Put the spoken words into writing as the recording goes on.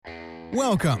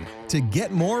Welcome to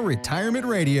Get More Retirement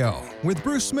Radio with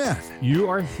Bruce Smith. You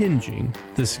are hinging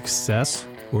the success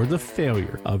or the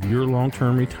failure of your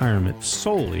long-term retirement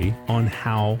solely on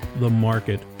how the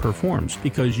market performs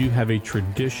because you have a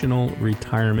traditional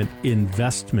retirement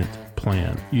investment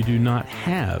plan. You do not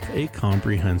have a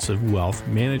comprehensive wealth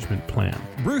management plan.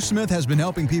 Bruce Smith has been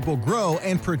helping people grow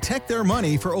and protect their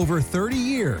money for over 30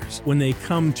 years. When they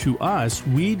come to us,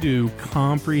 we do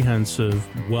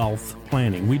comprehensive wealth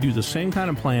planning. We do the same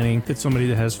kind of planning that somebody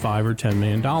that has $5 or $10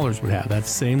 million would have. That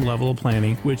same level of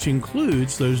planning, which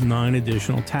includes those 9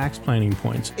 additional tax planning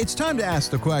points. It's time to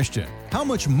ask the question, how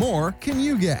much more can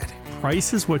you get?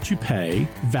 Price is what you pay,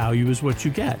 value is what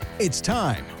you get. It's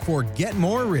time for Get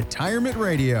More Retirement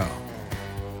Radio.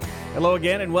 Hello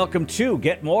again and welcome to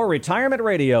Get More Retirement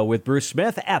Radio with Bruce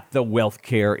Smith at the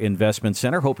WealthCare Investment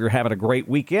Center. Hope you're having a great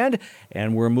weekend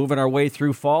and we're moving our way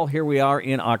through fall. Here we are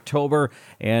in October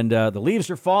and the leaves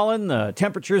are falling, the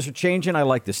temperatures are changing. I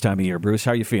like this time of year. Bruce,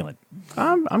 how are you feeling?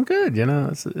 I'm good. You know,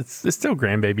 it's still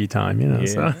grandbaby time, you know.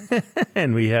 Yeah. So.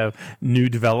 And we have new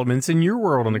developments in your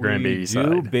world on the grandbaby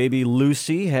side. Baby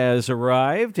Lucy has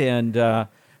arrived and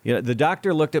the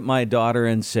doctor looked at my daughter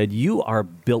and said, "You are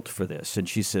built for this." And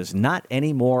she says, "Not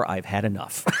anymore. I've had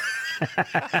enough."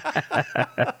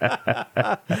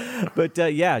 But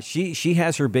she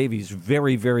has her babies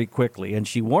very, very quickly. And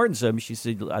she warns them. She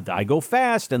said, "I go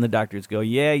fast." And the doctors go,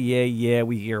 yeah,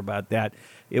 we hear about that.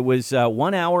 It was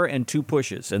 1 hour and 2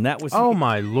 pushes, and that was... Oh,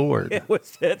 my Lord. It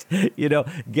was it. You know,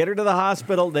 get her to the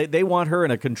hospital. They want her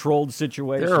in a controlled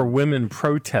situation. There are women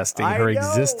protesting her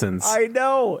existence. I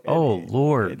know. Oh,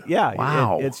 Lord.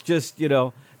 Wow. It's just,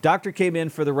 doctor came in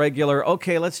for the regular,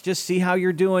 okay, let's just see how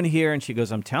you're doing here. And she goes,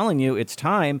 "I'm telling you, it's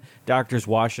time." Doctor's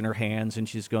washing her hands, and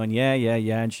she's going, yeah.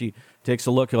 And she takes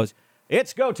a look and goes,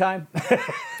 "It's go time."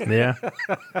 Yeah.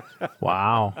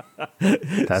 Wow.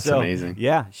 That's amazing.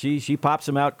 Yeah, she pops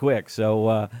them out quick.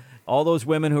 So all those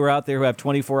women who are out there who have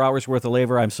 24 hours worth of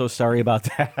labor, I'm so sorry about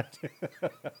that.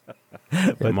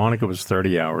 But Monica was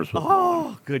 30 hours.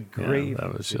 Good grief. Yeah,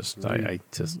 that was just, I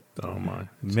just, oh my.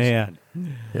 Man.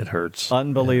 It hurts.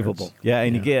 Unbelievable. It hurts. Yeah,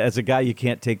 and as a guy, you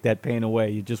can't take that pain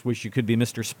away. You just wish you could be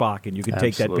Mr. Spock and you could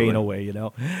take that pain away,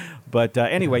 But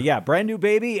anyway, brand new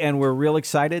baby, and we're real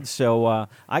excited. So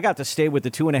I got to stay with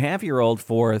the 2.5-year-old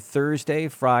for Thursday,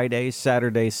 Friday,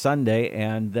 Saturday, Sunday,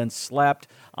 and then slept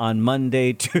on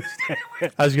Monday, Tuesday.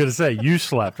 I was going to say, you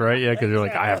slept, right? Yeah, because you're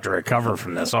like, I have to recover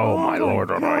from this. Oh my Lord,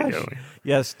 what am I doing?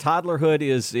 Yes, toddlerhood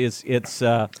it's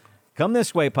come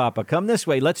this way, Papa. Come this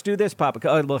way. Let's do this, Papa.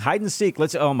 Hide and seek.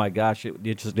 Oh my gosh, it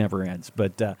just never ends.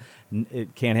 But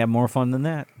it can't have more fun than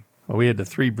that. Well, we had the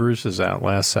 3 Bruces out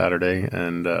last Saturday,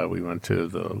 and we went to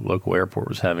the local airport.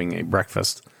 Was having a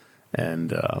breakfast,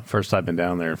 and first I've been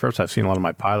down there. First I've seen a lot of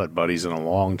my pilot buddies in a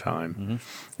long time,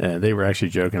 and they were actually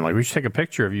joking like, "We should take a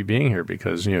picture of you being here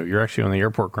because you're actually on the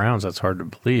airport grounds. That's hard to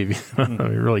believe." They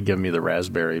really give me the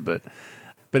raspberry, but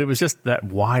it was just that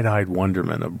wide-eyed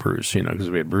wonderment of Bruce, because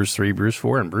we had Bruce 3, Bruce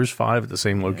 4, and Bruce 5 at the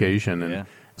same location. And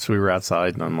so we were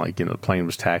outside, and I'm like, the plane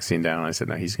was taxiing down. I said,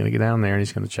 "No, he's going to get down there, and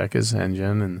he's going to check his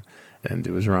engine and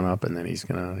do his run-up, and then he's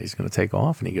gonna take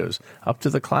off." And he goes, "Up to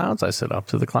the clouds?" I said, "Up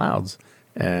to the clouds."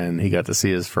 And he got to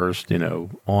see his first,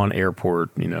 on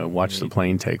airport, watch the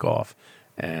plane take off.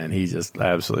 And he just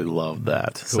absolutely loved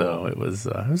that. Cool. So it was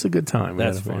a good time. We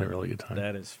had a really good time.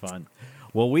 That is fun.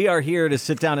 Well, we are here to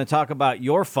sit down and talk about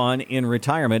your fun in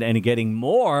retirement and getting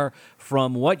more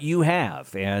from what you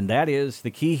have. And that is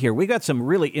the key here. We got some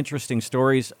really interesting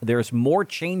stories. There's more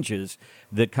changes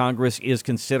that Congress is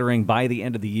considering by the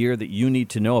end of the year that you need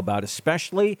to know about,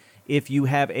 especially if you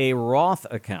have a Roth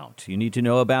account. You need to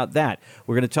know about that.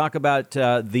 We're going to talk about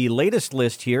the latest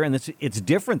list here, and it's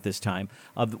different this time,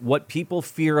 of what people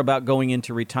fear about going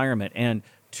into retirement. And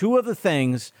 2 of the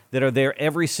things that are there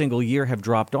every single year have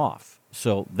dropped off.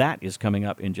 So that is coming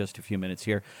up in just a few minutes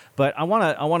here. But I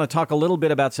want to talk a little bit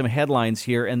about some headlines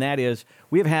here, and that is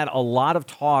we've had a lot of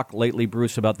talk lately,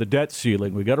 Bruce, about the debt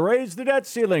ceiling. We got to raise the debt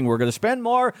ceiling. We're going to spend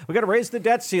more. We got to raise the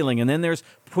debt ceiling. And then there's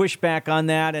pushback on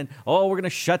that, and we're going to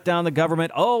shut down the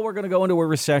government. We're going to go into a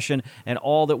recession, and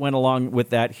all that went along with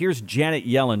that. Here's Janet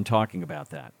Yellen talking about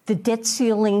that. The debt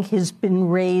ceiling has been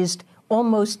raised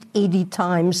almost 80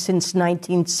 times since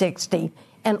 1960.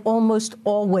 And almost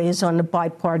always on a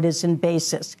bipartisan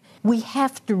basis. We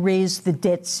have to raise the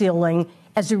debt ceiling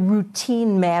as a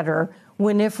routine matter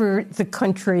whenever the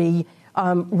country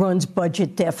runs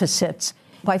budget deficits.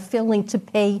 By failing to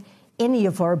pay any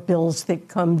of our bills that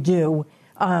come due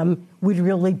would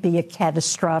really be a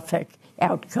catastrophic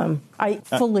outcome. I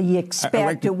fully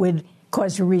expect it would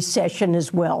cause a recession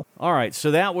as well. All right,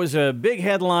 so that was a big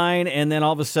headline, and then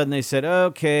all of a sudden they said,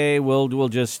 okay, we'll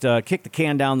just kick the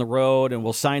can down the road, and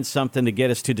we'll sign something to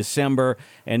get us to December,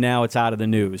 and now it's out of the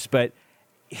news. But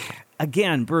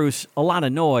again, Bruce, a lot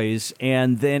of noise,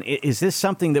 and then is this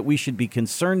something that we should be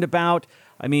concerned about?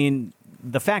 I mean,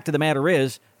 the fact of the matter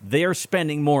is they're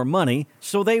spending more money,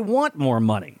 so they want more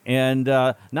money. And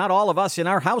not all of us in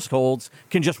our households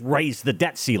can just raise the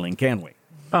debt ceiling, can we?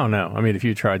 Oh, no. I mean, if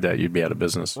you tried that, you'd be out of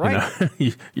business. Right.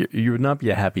 You would not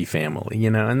be a happy family,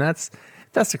 and that's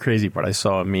the crazy part. I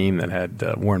saw a meme that had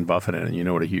Warren Buffett in it. You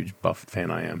know what a huge Buffett fan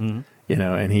I am. Mm-hmm.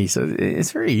 And he said,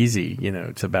 it's very easy,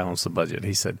 to balance the budget.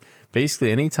 He said,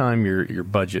 basically, anytime your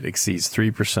budget exceeds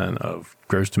 3% of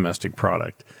gross domestic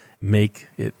product, make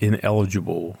it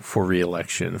ineligible for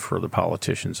re-election for the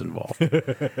politicians involved.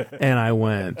 And I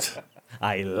went,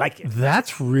 I like it.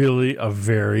 That's really a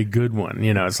very good one.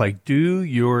 It's like, do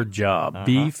your job,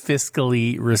 be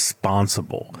fiscally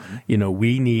responsible.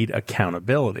 We need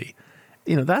accountability.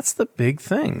 That's the big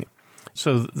thing.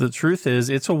 So the truth is,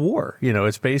 it's a war.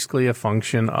 It's basically a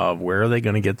function of where are they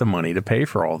going to get the money to pay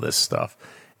for all this stuff.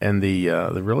 And the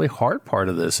really hard part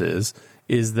of this is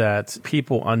that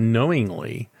people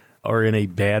unknowingly are in a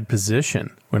bad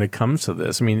position when it comes to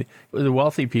this. I mean, the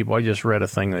wealthy people, I just read a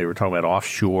thing, they were talking about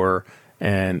offshore.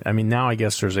 And I mean, now I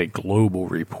guess there's a global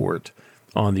report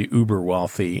on the uber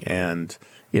wealthy and,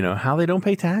 how they don't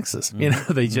pay taxes.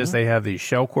 They have these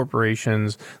shell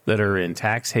corporations that are in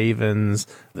tax havens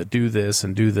that do this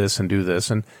and do this and do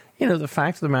this. And, the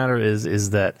fact of the matter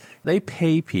is that they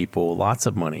pay people lots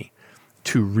of money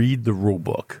to read the rule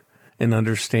book and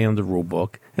understand the rule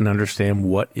book and understand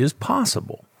what is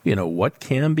possible, what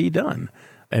can be done.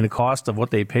 And the cost of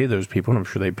what they pay those people, and I'm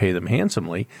sure they pay them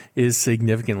handsomely, is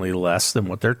significantly less than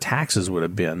what their taxes would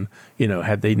have been,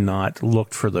 had they not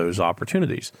looked for those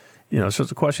opportunities. So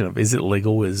it's a question of, is it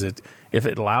legal? If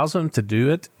it allows them to do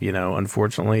it,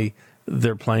 unfortunately,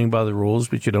 they're playing by the rules,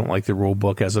 but you don't like the rule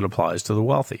book as it applies to the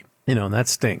wealthy. And that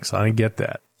stinks. I get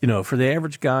that. For the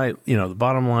average guy, the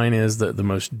bottom line is that the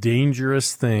most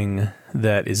dangerous thing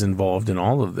that is involved in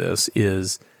all of this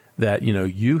is that,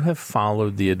 you have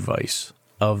followed the advice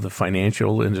of the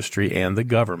financial industry and the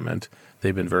government.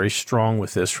 They've been very strong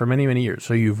with this for many, many years.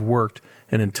 So you've worked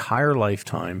an entire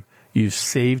lifetime. You've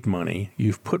saved money.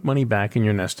 You've put money back in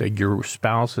your nest egg. Your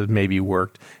spouse has maybe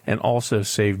worked and also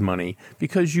saved money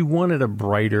because you wanted a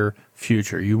brighter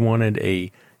future. You wanted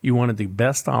the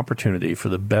best opportunity for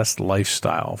the best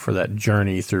lifestyle for that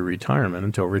journey through retirement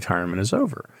until retirement is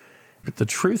over. But the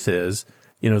truth is,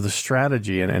 the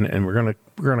strategy, and we're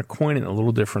gonna coin it in a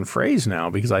little different phrase now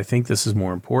because I think this is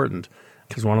more important.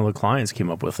 Because one of the clients came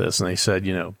up with this and they said,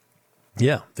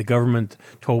 the government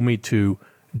told me to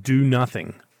do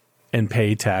nothing and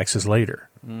pay taxes later.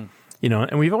 And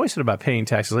we've always said about paying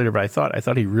taxes later, but I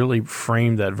thought he really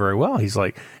framed that very well. He's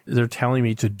like, they're telling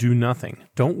me to do nothing.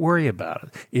 Don't worry about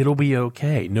it. It'll be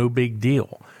okay. No big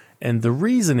deal. And the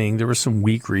reasoning, there was some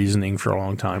weak reasoning for a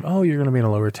long time. Oh, you're going to be in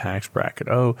a lower tax bracket.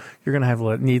 Oh, you're going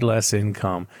to need less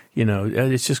income.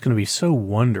 It's just going to be so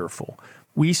wonderful.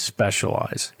 We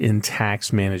specialize in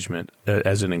tax management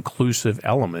as an inclusive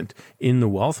element in the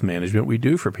wealth management we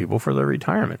do for people for their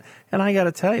retirement. And I got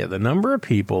to tell you, the number of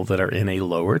people that are in a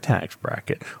lower tax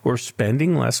bracket or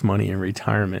spending less money in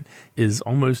retirement is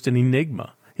almost an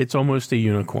enigma. It's almost a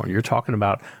unicorn. You're talking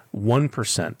about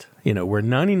 1%, where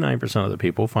 99% of the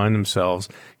people find themselves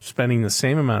spending the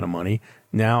same amount of money.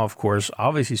 Now, of course,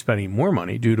 obviously spending more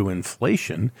money due to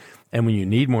inflation. And when you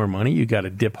need more money, you got to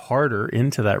dip harder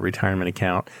into that retirement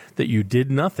account that you did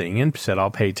nothing and said,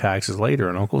 I'll pay taxes later.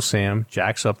 And Uncle Sam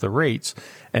jacks up the rates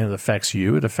and it affects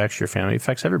you. It affects your family. It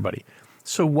affects everybody.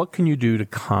 So what can you do to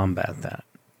combat that?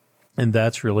 And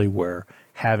that's really where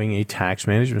having a tax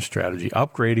management strategy,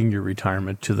 upgrading your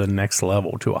retirement to the next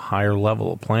level, to a higher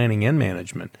level of planning and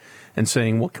management, and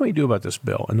saying, what can we do about this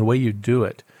bill? And the way you do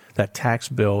it, that tax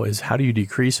bill is how do you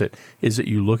decrease it, is that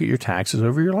you look at your taxes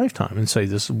over your lifetime and say,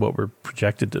 this is what we're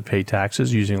projected to pay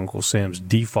taxes using Uncle Sam's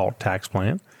default tax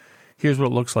plan. Here's what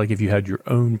it looks like if you had your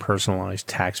own personalized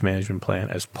tax management plan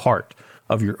as part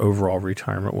of your overall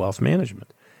retirement wealth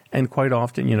management. And quite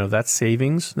often, that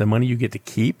savings, the money you get to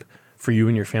keep for you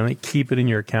and your family, keep it in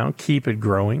your account, keep it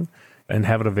growing, and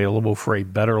have it available for a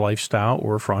better lifestyle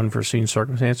or for unforeseen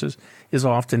circumstances is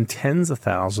often tens of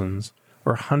thousands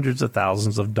or hundreds of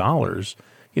thousands of dollars.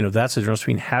 That's the difference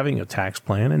between having a tax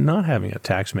plan and not having a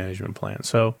tax management plan.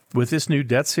 So with this new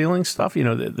debt ceiling stuff,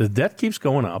 the debt keeps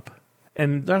going up.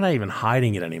 And they're not even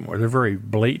hiding it anymore. They're very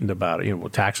blatant about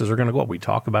it. Taxes are going to go up. We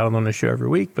talk about it on the show every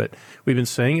week, but we've been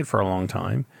saying it for a long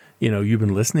time. You've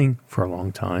been listening for a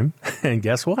long time. And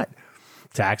guess what?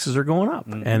 taxes are going up.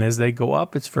 Mm-hmm. And as they go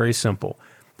up, it's very simple.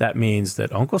 That means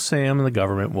that Uncle Sam and the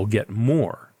government will get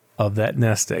more of that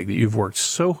nest egg that you've worked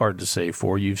so hard to save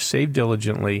for. You've saved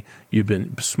diligently. You've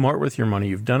been smart with your money.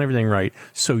 You've done everything right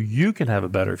so you can have a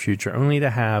better future, only to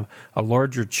have a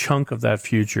larger chunk of that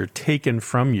future taken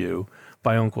from you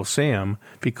by Uncle Sam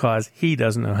because he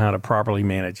doesn't know how to properly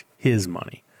manage his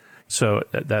money. So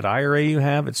that IRA you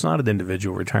have, it's not an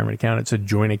individual retirement account. It's a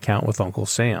joint account with Uncle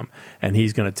Sam. And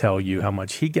he's going to tell you how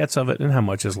much he gets of it and how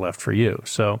much is left for you.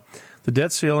 So the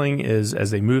debt ceiling is,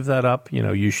 as they move that up,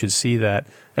 you should see that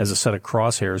as a set of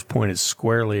crosshairs pointed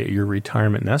squarely at your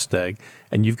retirement nest egg.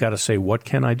 And you've got to say, what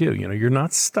can I do? You're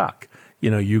not stuck.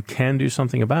 You can do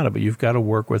something about it, but you've got to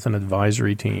work with an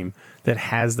advisory team that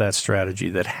has that strategy,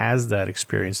 that has that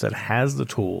experience, that has the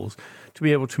tools to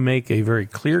be able to make a very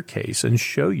clear case and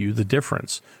show you the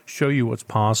difference, show you what's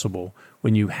possible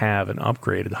when you have an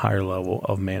upgraded higher level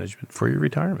of management for your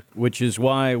retirement. Which is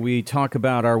why we talk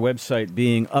about our website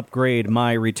being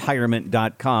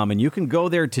upgrademyretirement.com. And you can go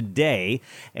there today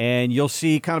and you'll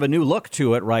see kind of a new look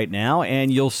to it right now.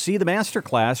 And you'll see the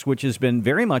masterclass, which has been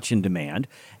very much in demand.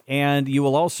 And you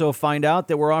will also find out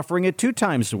that we're offering it 2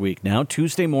 times a week now,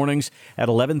 Tuesday mornings at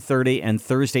 11:30 and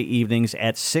Thursday evenings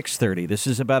at 6:30. This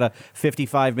is about a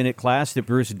 55-minute class that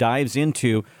Bruce dives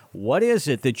into what is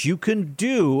it that you can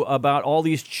do about all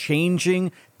these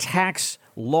changing tax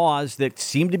laws that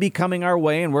seem to be coming our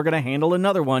way, and we're going to handle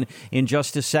another one in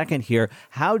just a second here.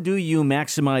 How do you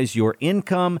maximize your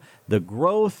income, the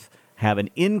growth, have an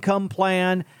income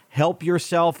plan, help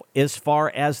yourself as far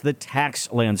as the tax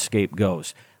landscape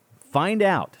goes? Find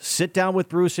out. Sit down with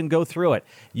Bruce and go through it.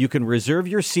 You can reserve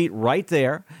your seat right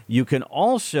there. You can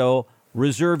also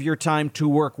reserve your time to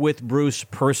work with Bruce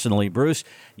personally. Bruce,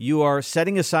 you are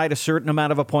setting aside a certain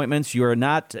amount of appointments. You are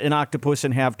not an octopus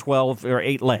and have 12 or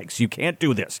 8 legs. You can't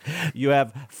do this. You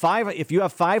have if you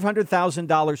have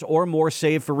 $500,000 or more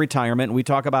saved for retirement, and we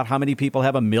talk about how many people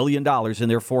have $1 million in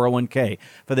their 401k,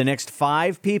 for the next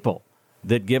 5 people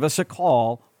that give us a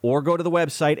call or go to the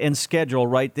website and schedule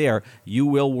right there, you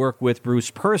will work with Bruce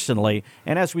personally.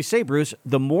 And as we say, Bruce,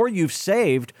 the more you've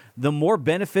saved, the more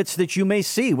benefits that you may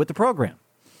see with the program.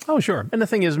 Oh, sure. And the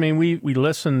thing is, we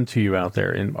listen to you out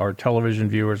there, and our television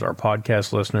viewers, our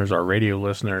podcast listeners, our radio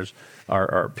listeners,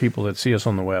 our people that see us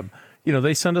on the web.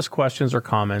 They send us questions or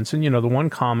comments. And, the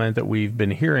one comment that we've been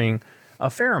hearing a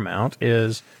fair amount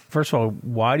is, first of all,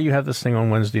 why do you have this thing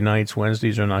on Wednesday nights?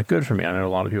 Wednesdays are not good for me. I know a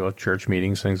lot of people have church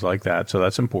meetings, things like that, so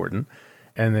that's important.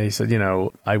 And they said,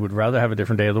 I would rather have a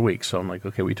different day of the week. So I'm like,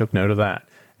 okay, we took note of that.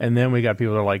 And then we got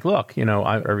people that are like, look,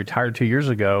 I retired 2 years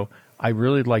ago. I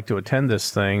really like to attend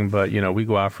this thing, but, we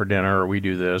go out for dinner or we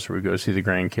do this or we go see the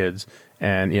grandkids.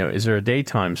 And, is there a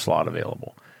daytime slot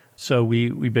available? So we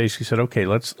basically said, okay,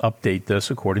 let's update this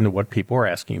according to what people are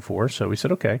asking for. So we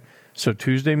said, okay. So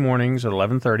Tuesday mornings at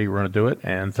 11:30, we're going to do it,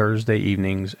 and Thursday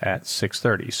evenings at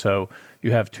 6:30. So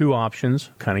you have 2 options,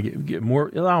 kind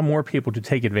of allow more people to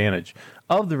take advantage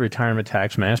of the Retirement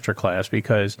Tax Masterclass,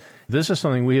 because this is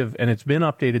something we have, and it's been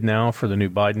updated now for the new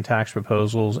Biden tax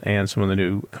proposals and some of the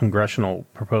new congressional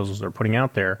proposals they're putting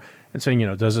out there, and saying,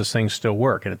 does this thing still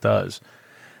work? And it does.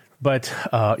 But,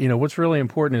 what's really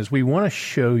important is we want to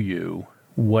show you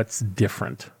what's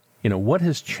different. What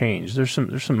has changed? There's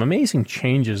some amazing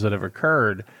changes that have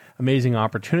occurred, amazing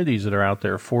opportunities that are out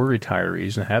there for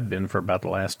retirees and have been for about the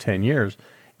last 10 years.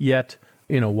 Yet,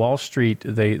 Wall Street,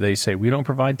 they say we don't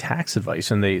provide tax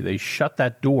advice, and they shut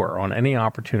that door on any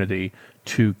opportunity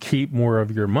to keep more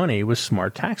of your money with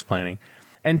smart tax planning.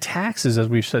 And taxes, as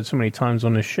we've said so many times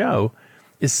on this show,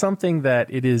 is something that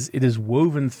it is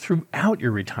woven throughout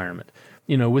your retirement.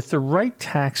 With the right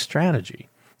tax strategy,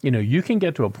 you can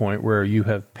get to a point where you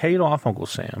have paid off Uncle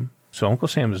Sam. So Uncle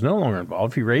Sam is no longer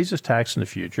involved. If he raises tax in the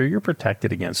future, you're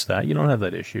protected against that. You don't have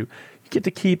that issue. You get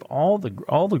to keep all the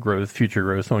growth, future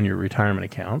growth on your retirement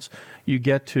accounts. You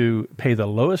get to pay the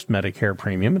lowest Medicare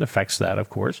premium. It affects that, of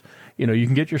course. You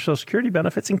can get your Social Security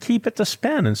benefits and keep it to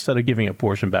spend instead of giving a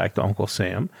portion back to Uncle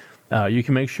Sam. You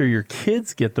can make sure your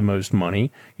kids get the most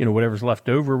money, whatever's left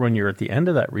over when you're at the end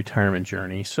of that retirement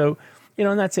journey. So,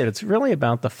 and that's it. It's really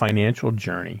about the financial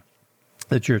journey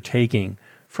that you're taking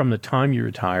from the time you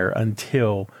retire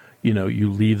until,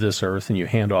 you leave this earth and you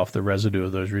hand off the residue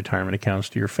of those retirement accounts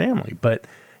to your family. But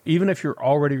even if you're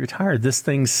already retired, this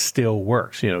thing still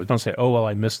works. Don't say, oh, well,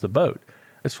 I missed the boat.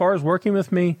 As far as working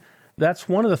with me, that's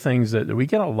one of the things that we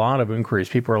get a lot of inquiries.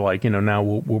 People are like, now,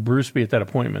 will Bruce be at that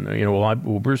appointment?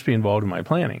 Will Bruce be involved in my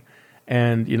planning?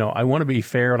 And, I want to be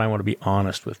fair and I want to be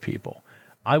honest with people.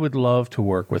 I would love to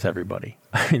work with everybody.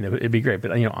 It'd be great.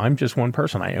 But, I'm just one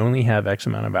person. I only have X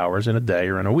amount of hours in a day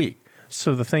or in a week.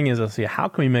 So the thing is, let's see, how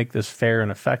can we make this fair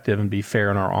and effective and be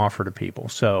fair in our offer to people?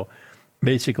 So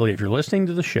basically, if you're listening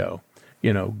to the show,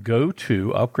 go to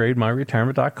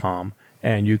upgrademyretirement.com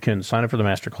and you can sign up for the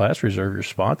masterclass, reserve your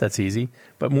spot. That's easy.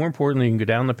 But more importantly, you can go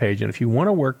down the page, and if you want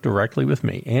to work directly with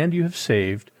me and you have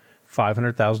saved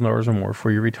 $500,000 or more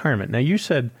for your retirement. Now, you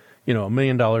said, $1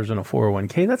 million in a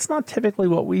 401k. That's not typically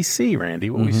what we see, Randy.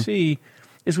 What we see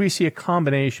is a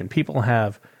combination. People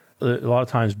have, a lot of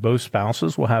times, both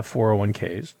spouses will have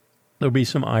 401ks. There'll be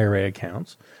some IRA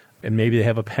accounts, and maybe they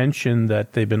have a pension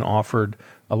that they've been offered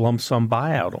a lump sum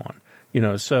buyout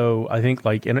on. So I think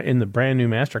like in the brand new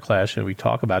masterclass, we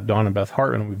talk about Dawn and Beth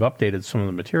Hartman, and we've updated some of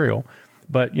the material.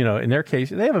 But, in their case,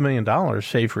 they have $1 million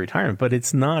saved for retirement, but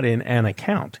it's not in an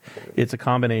account. It's a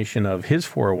combination of his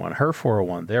 401, her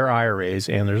 401, their IRAs,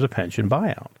 and there's a pension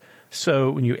buyout.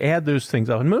 So when you add those things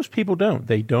up, and most people don't,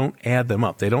 they don't add them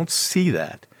up. They don't see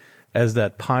that as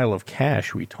that pile of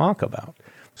cash we talk about.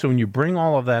 So when you bring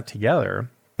all of that together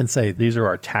and say, these are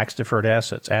our tax-deferred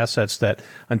assets that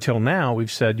until now we've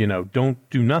said, don't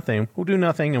do nothing. We'll do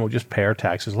nothing and we'll just pay our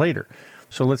taxes later.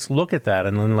 So let's look at that,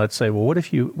 and then let's say, well, what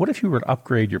if you were to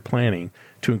upgrade your planning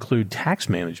to include tax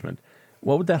management?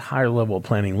 What would that higher level of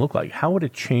planning look like? How would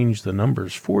it change the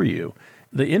numbers for you?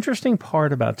 The interesting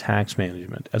part about tax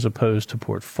management as opposed to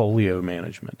portfolio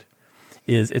management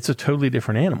is it's a totally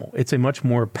different animal. It's a much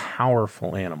more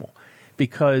powerful animal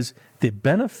because the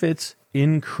benefits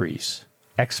increase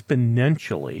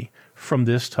exponentially from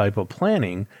this type of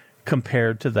planning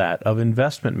compared to that of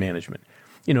investment management.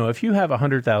 If you have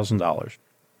 $100,000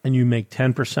 and you make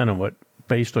 10% of it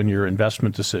based on your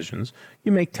investment decisions,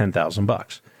 you make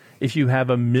 $10,000. If you have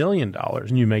 $1 million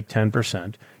and you make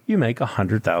 10%, you make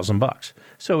 $100,000.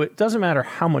 So it doesn't matter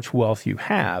how much wealth you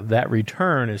have, that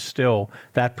return is still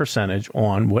that percentage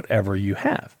on whatever you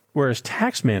have. Whereas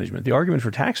tax management, the argument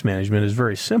for tax management is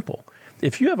very simple.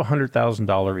 If you have a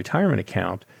 $100,000 retirement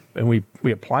account and we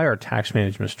apply our tax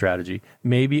management strategy,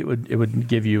 maybe it would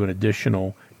give you an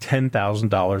additional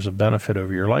 $10,000 of benefit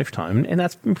over your lifetime. And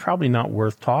that's probably not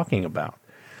worth talking about.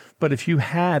 But if you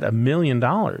had $1 million,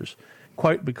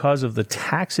 quite because of the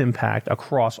tax impact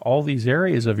across all these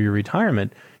areas of your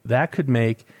retirement, that could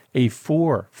make a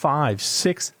 $400,000,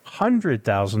 $500,000,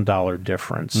 $600,000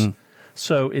 difference.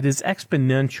 So it is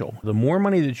exponential. The more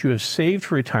money that you have saved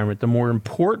for retirement, the more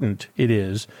important it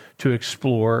is to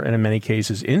explore and in many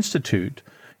cases institute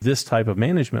this type of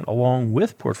management along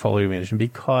with portfolio management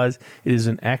because it is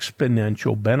an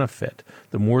exponential benefit.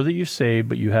 The more that you save,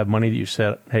 but you have money that you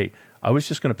said, hey, I was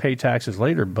just going to pay taxes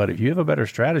later, but if you have a better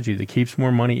strategy that keeps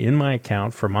more money in my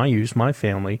account for my use, my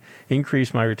family,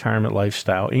 increase my retirement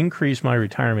lifestyle, increase my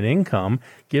retirement income,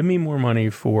 give me more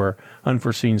money for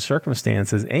unforeseen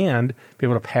circumstances, and be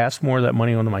able to pass more of that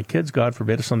money on to my kids, God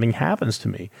forbid, if something happens to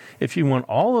me. If you want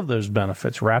all of those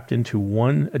benefits wrapped into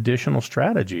one additional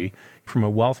strategy from a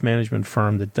wealth management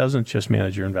firm that doesn't just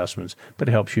manage your investments, but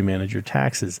helps you manage your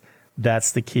taxes,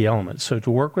 that's the key element. So to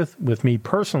work with me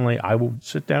personally, I will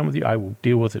sit down with you. I will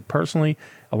deal with it personally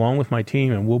along with my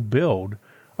team, and we'll build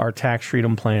our tax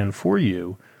freedom plan for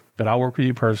you. But I'll work with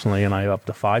you personally, and I have up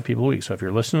to 5 people a week. So if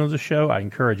you're listening to the show, I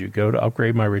encourage you, go to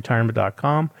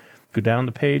upgrademyretirement.com, go down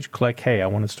the page, click, hey, I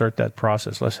want to start that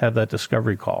process. Let's have that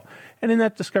discovery call. And in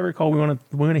that discovery call, we want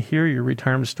to hear your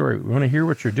retirement story. We want to hear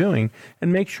what you're doing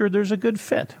and make sure there's a good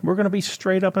fit. We're going to be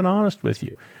straight up and honest with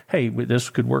you. Hey,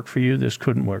 this could work for you. This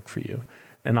couldn't work for you.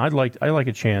 And I like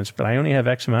a chance, but I only have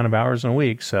X amount of hours in a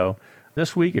week. So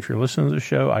this week, if you're listening to the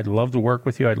show, I'd love to work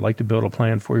with you. I'd like to build a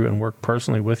plan for you and work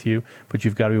personally with you. But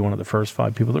you've got to be one of the first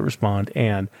 5 people that respond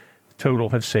and total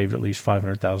have saved at least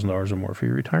 $500,000 or more for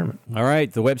your retirement. All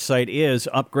right. The website is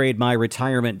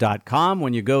upgrademyretirement.com.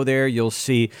 When you go there, you'll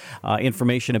see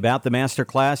information about the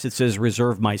masterclass. It says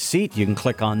reserve my seat. You can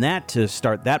click on that to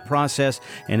start that process.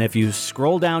 And if you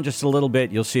scroll down just a little bit,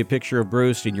 you'll see a picture of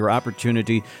Bruce and your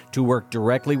opportunity to work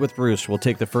directly with Bruce. We'll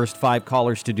take the first 5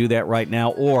 callers to do that right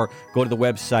now, or go to the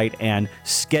website and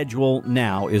schedule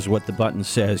now is what the button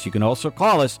says. You can also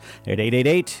call us at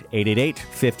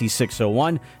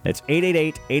 888-888-5601. That's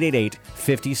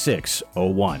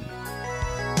 888-888-5601.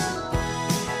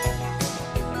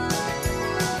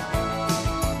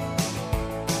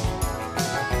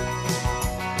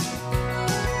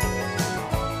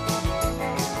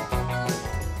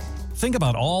 Think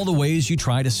about all the ways you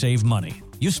try to save money.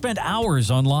 You spend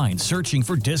hours online searching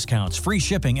for discounts, free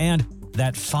shipping, and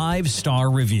that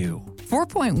 5-star review.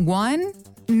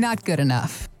 4.1? Not good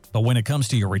enough. But when it comes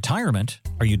to your retirement,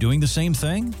 are you doing the same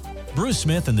thing? Bruce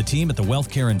Smith and the team at the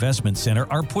WealthCare Investment Center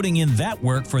are putting in that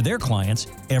work for their clients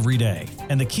every day.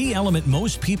 And the key element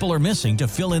most people are missing to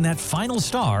fill in that final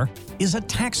star is a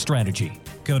tax strategy.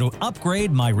 Go to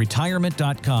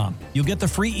upgrademyretirement.com. You'll get the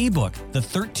free ebook, The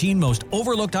 13 Most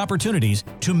Overlooked Opportunities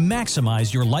to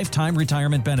Maximize Your Lifetime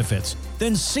Retirement Benefits.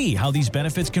 Then see how these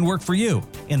benefits can work for you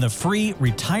in the free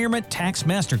Retirement Tax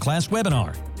Masterclass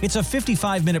webinar. It's a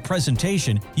 55-minute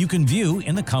presentation you can view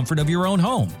in the comfort of your own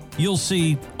home. You'll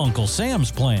see Uncle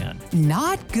Sam's plan.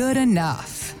 Not good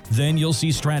enough. Then you'll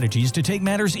see strategies to take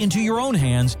matters into your own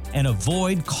hands and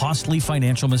avoid costly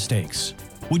financial mistakes.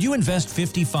 Would you invest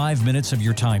 55 minutes of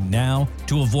your time now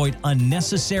to avoid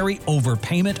unnecessary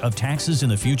overpayment of taxes in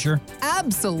the future?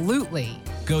 Absolutely.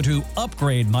 Go to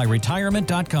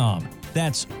upgrademyretirement.com.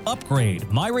 That's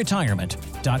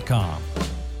upgrademyretirement.com.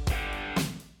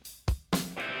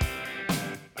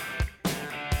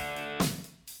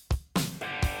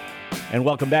 And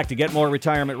welcome back to Get More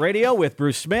Retirement Radio with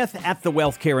Bruce Smith at the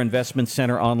WealthCare Investment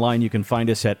Center. Online, you can find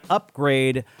us at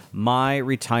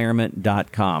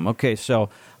upgrademyretirement.com. Okay, so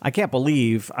I can't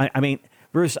believe, I mean,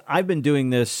 Bruce, I've been doing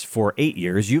this for 8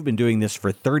 years. You've been doing this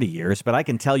for 30 years. But I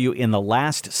can tell you in the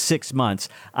last 6 months,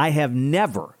 I have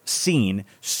never seen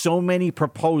so many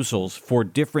proposals for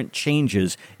different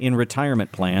changes in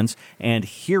retirement plans. And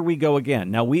here we go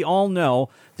again. Now, we all know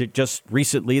that just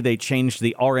recently they changed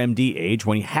the RMD age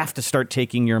when you have to start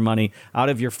taking your money out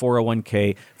of your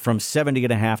 401k from 70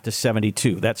 and a half to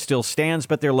 72. That still stands,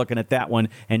 but they're looking at that one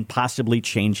and possibly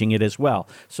changing it as well.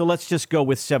 So let's just go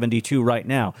with 72 right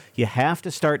now. You have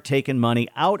to start taking money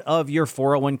out of your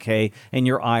 401k and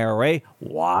your IRA.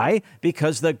 Why?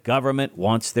 Because the government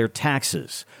wants their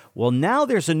taxes. Well, now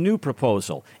there's a new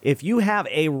proposal. If you have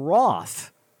a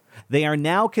Roth, they are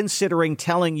now considering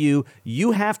telling you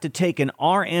you have to take an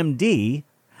RMD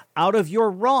out of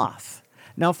your Roth.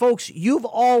 Now, folks, you've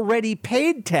already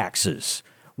paid taxes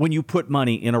when you put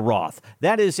money in a Roth.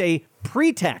 That is a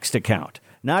pre-taxed account,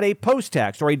 not a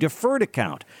post-tax or a deferred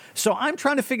account. So I'm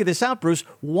trying to figure this out, Bruce.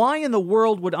 Why in the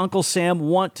world would Uncle Sam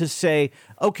want to say,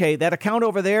 okay, that account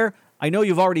over there, I know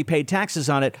you've already paid taxes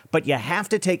on it, but you have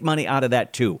to take money out of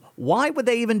that too? Why would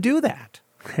they even do that?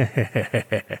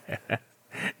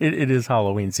 It is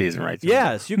Halloween season, right?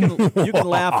 Yes, you can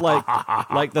laugh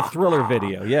like the Thriller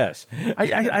video. Yes,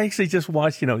 I actually just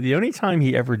watched. The only time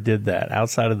he ever did that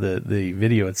outside of the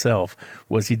video itself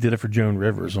was he did it for Joan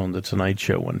Rivers on the Tonight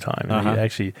Show one time.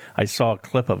 And I saw a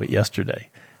clip of it yesterday.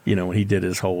 When he did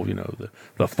his whole,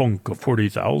 the funk of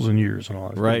 40,000 years and all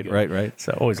that. Right.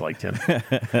 So I always liked him.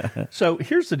 So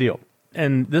here's the deal.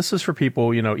 And this is for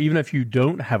people, even if you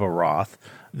don't have a Roth,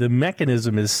 the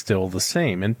mechanism is still the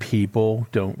same, and people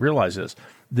don't realize this.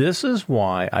 This is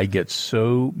why I get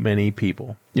so many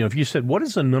people. If you said, what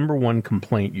is the number one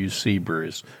complaint you see,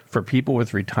 Bruce, for people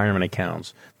with retirement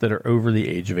accounts that are over the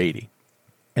age of 80?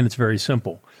 And it's very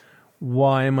simple.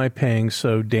 Why am I paying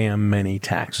so damn many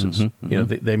taxes?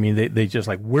 They just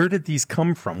like, where did these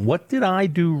come from? What did I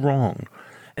do wrong?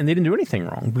 And they didn't do anything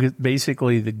wrong, because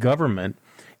basically the government,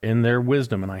 in their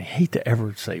wisdom, and I hate to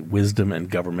ever say wisdom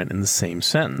and government in the same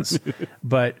sentence,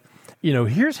 but,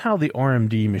 here's how the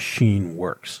RMD machine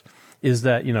works, is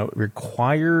that,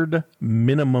 required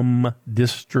minimum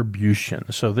distribution.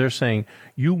 So they're saying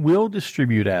you will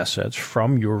distribute assets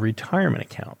from your retirement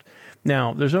account.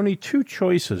 Now, there's only two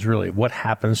choices, really, of what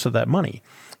happens to that money.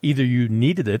 Either you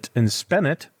needed it and spent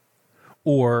it,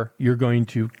 or you're going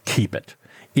to keep it.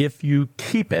 If you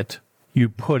keep it, you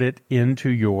put it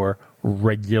into your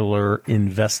regular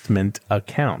investment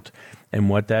account. And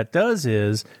what that does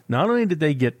is, not only did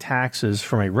they get taxes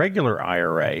from a regular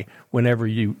IRA whenever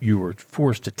you were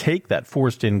forced to take that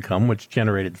forced income, which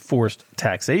generated forced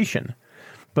taxation,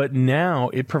 but now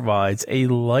it provides a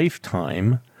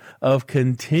lifetime of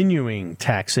continuing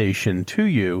taxation to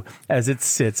you as it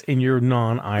sits in your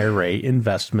non-IRA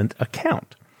investment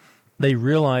account. They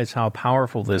realize how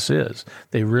powerful this is.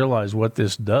 They realize what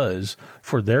this does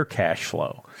for their cash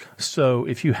flow. So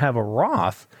if you have a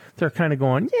Roth, they're kind of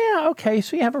going, yeah, okay,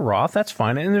 so you have a Roth, that's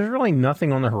fine. And there's really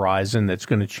nothing on the horizon that's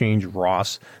going to change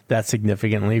Roths that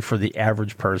significantly for the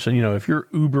average person. If you're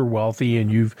uber wealthy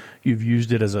and you've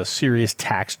used it as a serious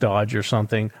tax dodge or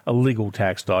something, a legal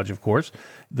tax dodge, of course,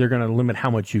 they're going to limit how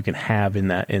much you can have in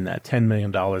that. $10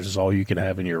 million is all you can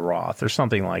have in your Roth or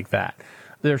something like that.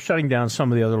 They're shutting down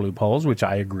some of the other loopholes, which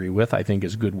I agree with, I think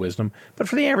is good wisdom. But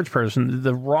for the average person,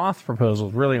 the Roth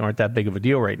proposals really aren't that big of a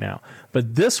deal right now.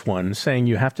 But this one, saying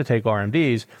you have to take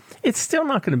RMDs, it's still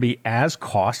not going to be as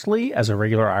costly as a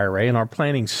regular IRA, and our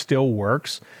planning still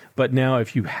works. But now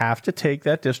if you have to take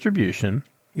that distribution,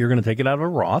 you're going to take it out of a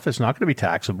Roth. It's not going to be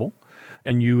taxable.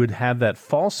 And you would have that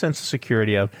false sense of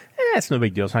security of, it's no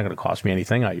big deal. It's not going to cost me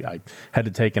anything. I had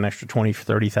to take an extra $20,000,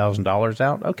 $30,000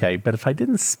 out. Okay, but if I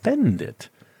didn't spend it,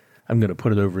 I'm going to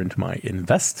put it over into my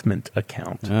investment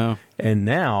account. Oh. And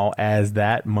now, as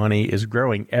that money is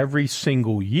growing every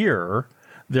single year,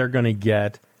 they're going to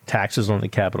get taxes on the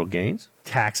capital gains,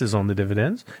 taxes on the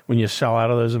dividends. When you sell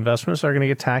out of those investments, they're going to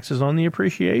get taxes on the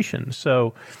appreciation.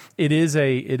 So it is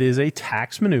a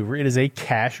tax maneuver. It is a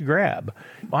cash grab.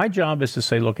 My job is to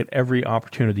say, look at every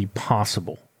opportunity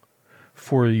possible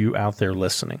for you out there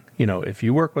listening. If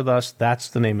you work with us, that's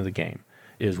the name of the game,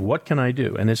 is what can I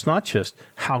do? And it's not just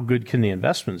how good can the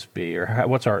investments be or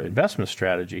what's our investment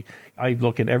strategy. I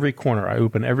look at every corner. I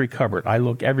open every cupboard. I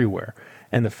look everywhere.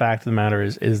 And the fact of the matter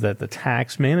is that the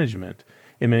tax management,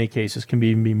 in many cases, can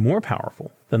be more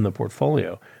powerful than the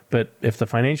portfolio. But if the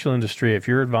financial industry, if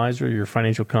your advisor, your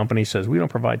financial company says, we don't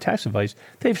provide tax advice,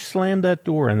 they've slammed that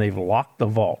door and they've locked the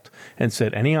vault and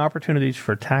said any opportunities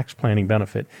for tax planning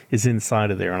benefit is inside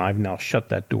of there. And I've now shut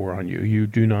that door on you. You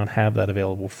do not have that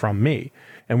available from me.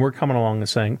 And we're coming along and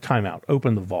saying, time out,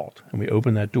 open the vault. And we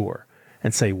open that door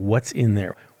and say, what's in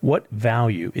there? What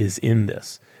value is in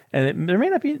this? And there may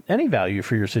not be any value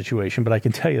for your situation, but I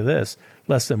can tell you this,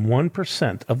 less than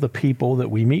 1% of the people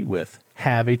that we meet with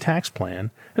have a tax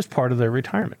plan as part of their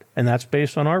retirement. And that's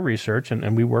based on our research,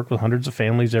 and we work with hundreds of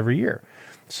families every year.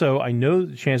 So I know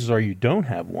the chances are you don't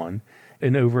have one.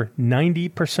 And over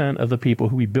 90% of the people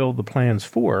who we build the plans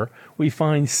for, we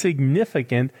find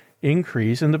significant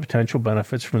increase in the potential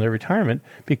benefits from their retirement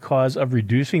because of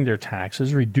reducing their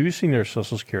taxes, reducing their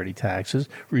Social Security taxes,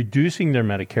 reducing their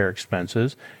Medicare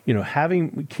expenses,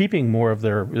 keeping more of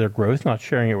their growth, not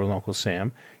sharing it with Uncle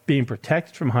Sam, being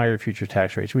protected from higher future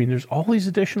tax rates. I mean, there's all these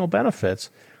additional benefits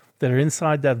that are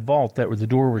inside that vault that the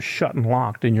door was shut and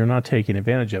locked and you're not taking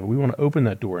advantage of it. We want to open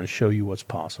that door and show you what's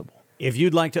possible. If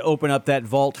you'd like to open up that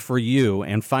vault for you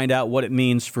and find out what it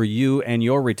means for you and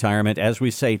your retirement, as we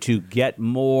say, to get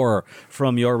more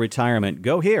from your retirement,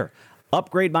 go here.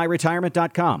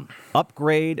 UpgradeMyRetirement.com.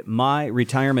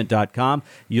 UpgradeMyRetirement.com.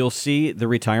 You'll see the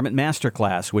Retirement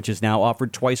Masterclass, which is now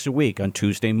offered twice a week on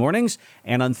Tuesday mornings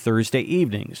and on Thursday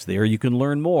evenings. There you can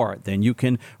learn more. Then you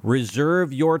can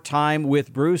reserve your time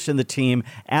with Bruce and the team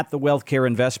at the WealthCare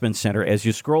Investment Center. As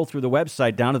you scroll through the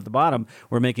website down at the bottom,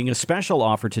 we're making a special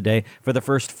offer today for the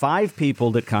first 5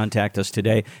 people that contact us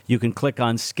today. You can click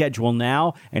on Schedule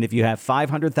Now, and if you have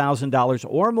 $500,000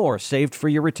 or more saved for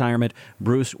your retirement,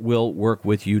 Bruce will work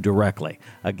with you directly.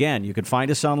 Again, you can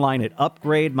find us online at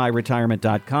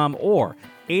upgrademyretirement.com or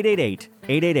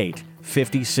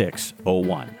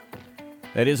 888-888-5601.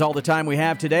 That is all the time we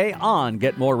have today on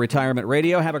Get More Retirement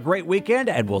Radio. Have a great weekend,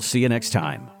 and we'll see you next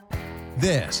time.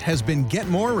 This has been Get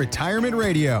More Retirement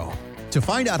Radio. To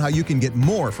find out how you can get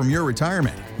more from your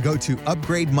retirement, go to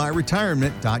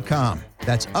upgrademyretirement.com.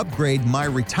 That's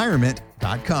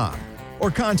upgrademyretirement.com.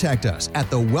 Or contact us at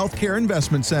the WealthCare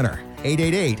Investment Center,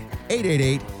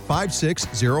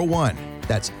 888-888-5601.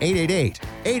 That's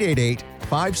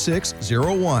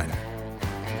 888-888-5601.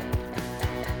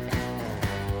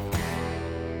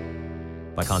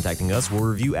 By contacting us, we'll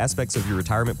review aspects of your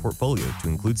retirement portfolio to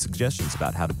include suggestions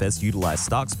about how to best utilize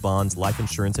stocks, bonds, life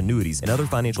insurance, annuities, and other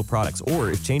financial products,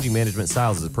 or if changing management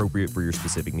styles is appropriate for your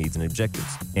specific needs and objectives.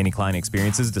 Any client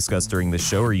experiences discussed during this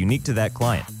show are unique to that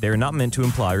client. They are not meant to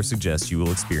imply or suggest you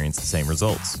will experience the same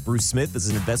results. Bruce Smith is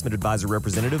an investment advisor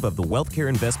representative of the WealthCare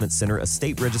Investment Center, a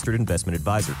state-registered investment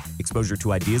advisor. Exposure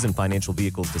to ideas and financial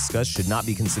vehicles discussed should not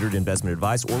be considered investment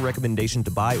advice or recommendation to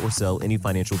buy or sell any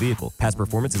financial vehicle. Past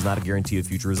performance is not a guarantee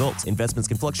of future results. Investments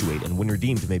can fluctuate and when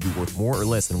redeemed may be worth more or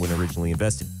less than when originally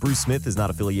invested. Bruce Smith is not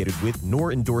affiliated with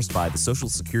nor endorsed by the Social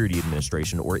Security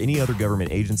Administration or any other government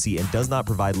agency and does not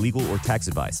provide legal or tax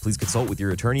advice. Please consult with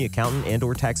your attorney, accountant, and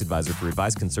or tax advisor for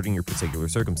advice concerning your particular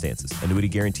circumstances. Annuity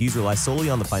guarantees rely solely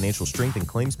on the financial strength and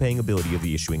claims paying ability of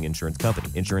the issuing insurance company.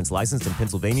 Insurance licensed in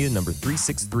Pennsylvania, number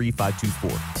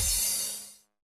 363524.